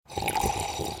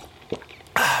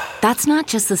That's not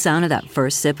just the sound of that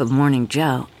first sip of Morning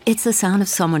Joe. It's the sound of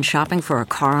someone shopping for a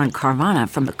car on Carvana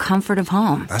from the comfort of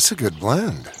home. That's a good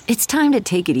blend. It's time to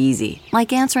take it easy,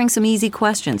 like answering some easy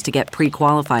questions to get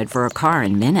pre-qualified for a car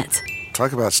in minutes.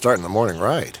 Talk about starting the morning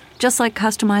right. Just like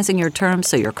customizing your terms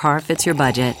so your car fits your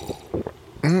budget.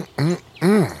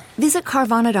 Visit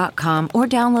Carvana.com or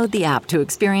download the app to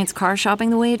experience car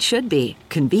shopping the way it should be.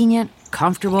 Convenient,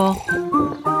 comfortable.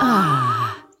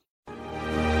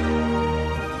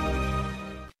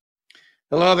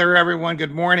 Hello there, everyone.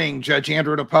 Good morning. Judge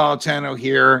Andrew Napolitano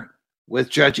here with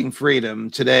Judging Freedom.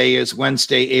 Today is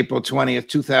Wednesday, April 20th,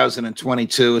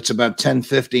 2022. It's about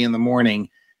 10:50 in the morning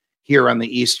here on the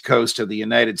East Coast of the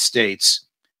United States.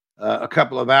 A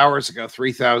couple of hours ago,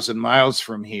 3,000 miles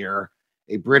from here,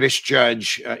 a British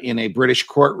judge in a British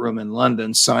courtroom in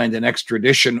London signed an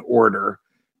extradition order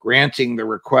granting the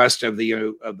request of the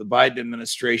Biden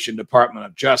administration Department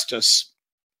of Justice,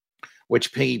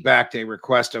 which piggybacked a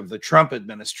request of the Trump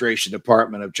administration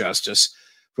Department of Justice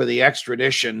for the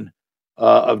extradition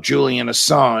of Julian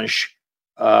Assange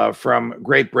from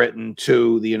Great Britain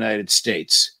to the United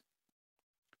States.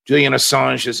 Julian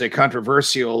Assange is a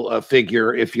controversial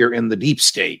figure if you're in the deep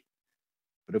state.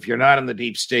 But if you're not in the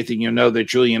deep state, then you know that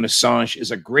Julian Assange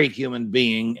is a great human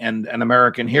being and an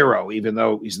American hero, even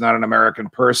though he's not an American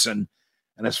person,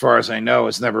 and as far as I know,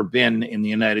 has never been in the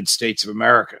United States of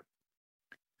America.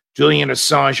 Julian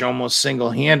Assange almost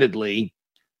single-handedly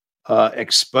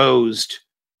exposed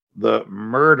the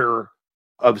murder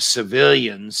of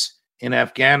civilians in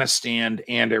Afghanistan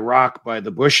and Iraq by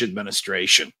the Bush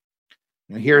administration.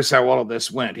 Now, here's how all of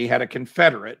this went. He had a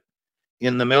Confederate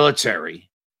in the military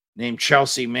named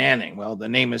Chelsea Manning. Well, the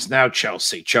name is now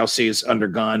Chelsea. Chelsea has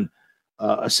undergone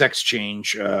a sex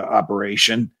change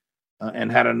operation and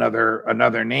had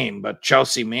another name. But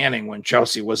Chelsea Manning, when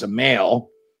Chelsea was a male,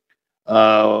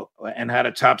 and had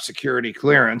a top security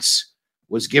clearance,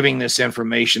 was giving this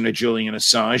information to Julian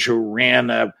Assange, who ran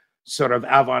a sort of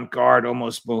avant-garde,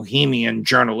 almost bohemian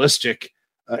journalistic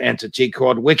entity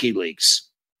called WikiLeaks.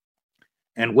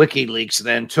 And WikiLeaks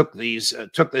then took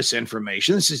this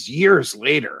information. This is years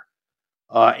later,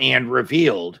 and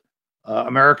revealed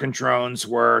American drones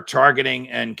were targeting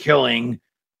and killing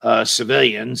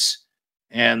civilians.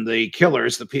 And the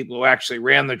killers, the people who actually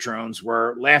ran the drones,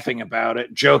 were laughing about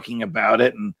it, joking about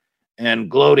it,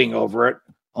 and gloating over it,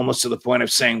 almost to the point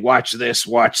of saying, watch this,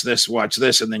 watch this, watch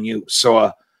this. And then you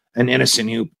saw an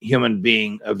innocent human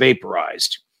being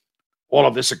vaporized. All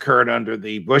of this occurred under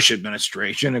the Bush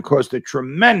administration and caused a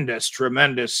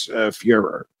tremendous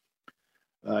furor.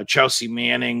 Chelsea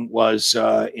Manning was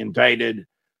indicted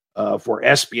for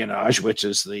espionage, which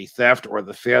is the theft or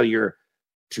the failure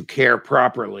to care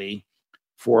properly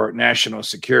for national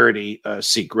security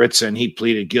secrets, and he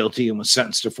pleaded guilty and was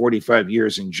sentenced to 45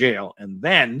 years in jail. And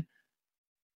then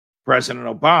President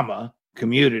Obama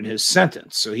commuted his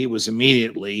sentence, so he was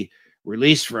immediately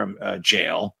released from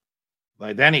jail.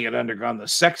 By then, he had undergone the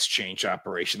sex change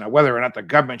operation. Now, whether or not the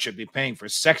government should be paying for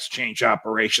sex change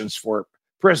operations for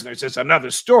prisoners is another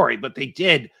story, but they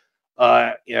did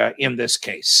in this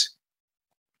case.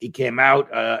 He came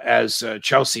out as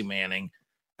Chelsea Manning,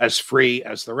 as free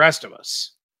as the rest of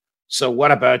us. So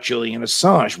what about Julian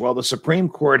Assange? Well, the Supreme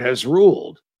Court has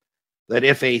ruled that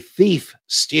if a thief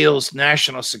steals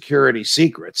national security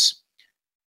secrets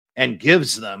and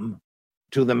gives them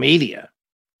to the media,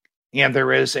 and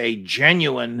there is a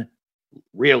genuine,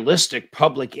 realistic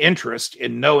public interest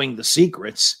in knowing the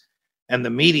secrets, and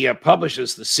the media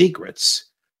publishes the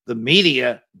secrets, the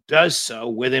media does so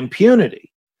with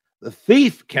impunity. The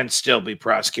thief can still be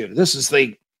prosecuted. This is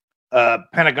the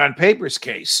Pentagon Papers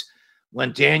case,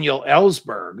 when Daniel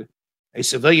Ellsberg, a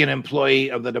civilian employee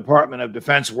of the Department of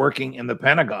Defense working in the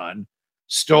Pentagon,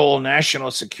 stole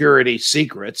national security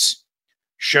secrets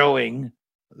showing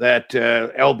that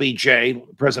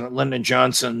LBJ, President Lyndon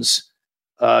Johnson's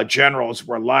generals,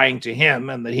 were lying to him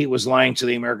and that he was lying to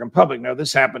the American public. Now,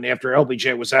 this happened after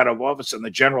LBJ was out of office and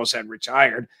the generals had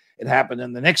retired. It happened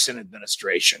in the Nixon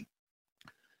administration.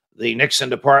 The Nixon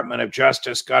Department of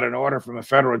Justice got an order from a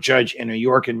federal judge in New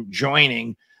York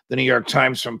enjoining the New York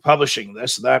Times from publishing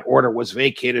this. That order was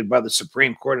vacated by the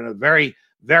Supreme Court in a very,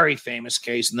 very famous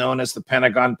case known as the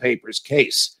Pentagon Papers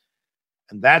case.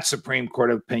 And that Supreme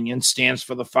Court opinion stands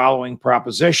for the following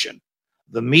proposition: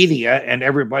 the media and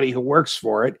everybody who works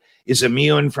for it is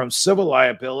immune from civil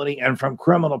liability and from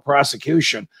criminal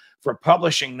prosecution for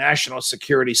publishing national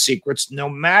security secrets, no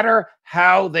matter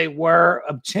how they were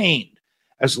obtained,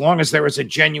 as long as there is a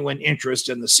genuine interest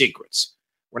in the secrets.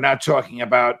 We're not talking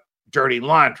about dirty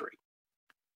laundry.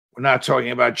 We're not talking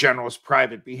about generals'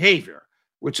 private behavior.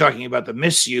 We're talking about the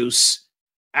misuse,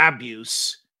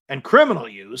 abuse, and criminal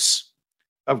use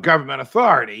of government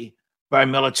authority by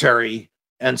military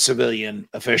and civilian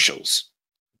officials.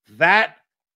 That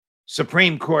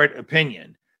Supreme Court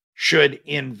opinion should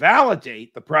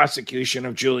invalidate the prosecution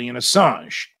of Julian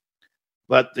Assange.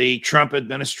 But the Trump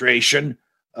administration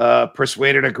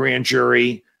persuaded a grand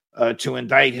jury to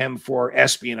indict him for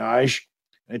espionage.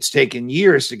 It's taken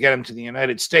years to get him to the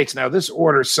United States. Now, this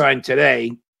order signed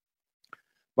today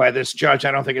by this judge,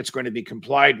 I don't think it's going to be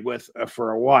complied with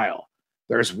for a while.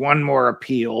 There's one more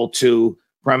appeal to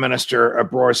Prime Minister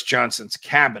Boris Johnson's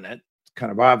cabinet. It's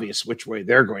kind of obvious which way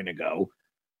they're going to go.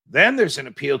 Then there's an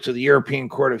appeal to the European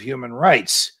Court of Human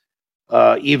Rights.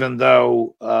 Even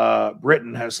though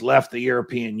Britain has left the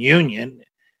European Union,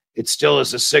 it still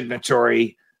is a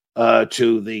signatory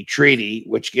to the treaty,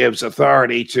 which gives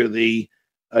authority to the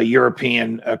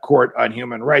European Court on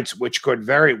Human Rights, which could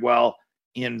very well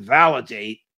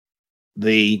invalidate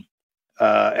the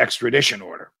extradition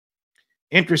order.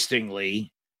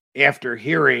 Interestingly, after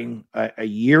hearing a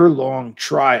year-long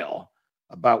trial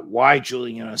about why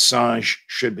Julian Assange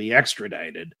should be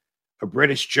extradited, a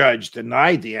British judge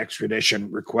denied the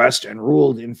extradition request and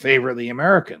ruled in favor of the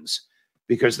Americans,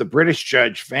 because the British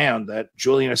judge found that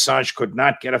Julian Assange could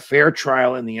not get a fair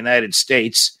trial in the United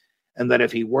States, and that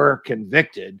if he were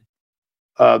convicted,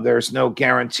 there's no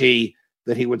guarantee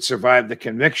that he would survive the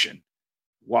conviction.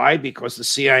 Why? Because the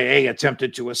CIA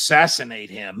attempted to assassinate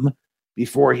him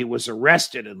before he was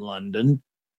arrested in London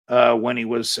when he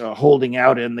was holding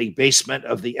out in the basement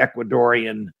of the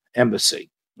Ecuadorian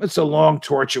embassy. It's a long,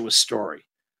 tortuous story.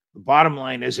 The bottom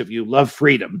line is, if you love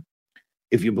freedom,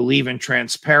 if you believe in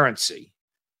transparency,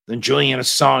 then Julian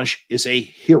Assange is a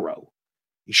hero.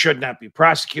 He should not be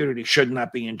prosecuted. He should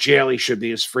not be in jail. He should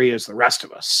be as free as the rest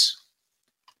of us.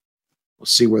 We'll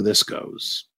see where this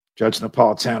goes. Judge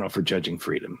Napolitano for Judging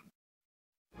Freedom.